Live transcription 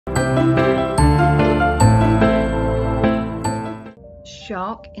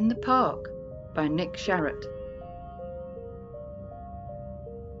Shark in the Park by Nick Sharratt.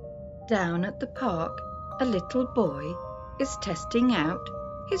 Down at the park, a little boy is testing out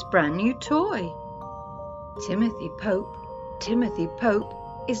his brand new toy. Timothy Pope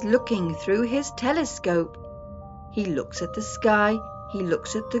is looking through his telescope. He looks at the sky, he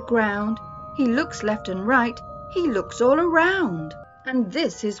looks at the ground, he looks left and right, he looks all around. And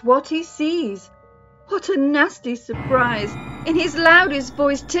this is what he sees. What a nasty surprise! In his loudest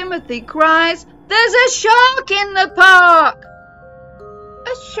voice, Timothy cries, "There's a shark in the park!"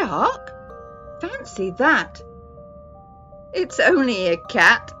 A shark? Fancy that! It's only a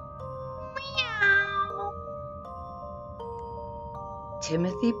cat. Meow.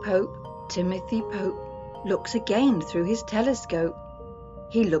 Timothy Pope looks again through his telescope.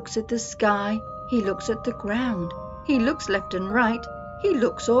 He looks at the sky, he looks at the ground, he looks left and right, he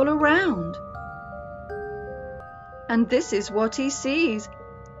looks all around. And this is what he sees.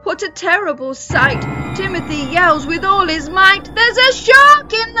 What a terrible sight! Timothy yells with all his might, "There's a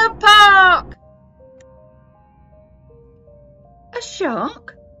shark in the park!" A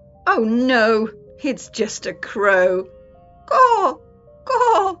shark? Oh no, it's just a crow. Caw,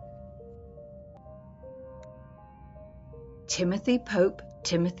 caw. Timothy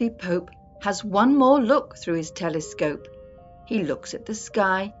Pope has one more look through his telescope. He looks at the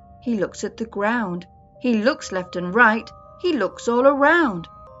sky, he looks at the ground, he looks left and right, he looks all around.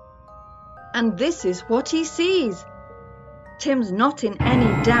 And this is what he sees. Tim's not in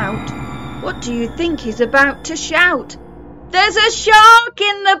any doubt. What do you think he's about to shout? "There's a shark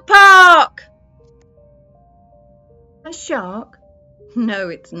in the park!" A shark? No,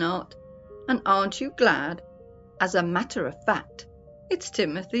 it's not. And aren't you glad? As a matter of fact, it's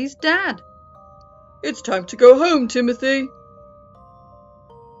Timothy's dad. "It's time to go home, Timothy."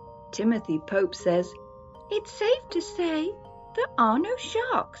 Timothy Pope says, "It's safe to say there are no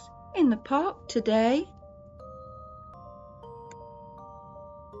sharks in the park today."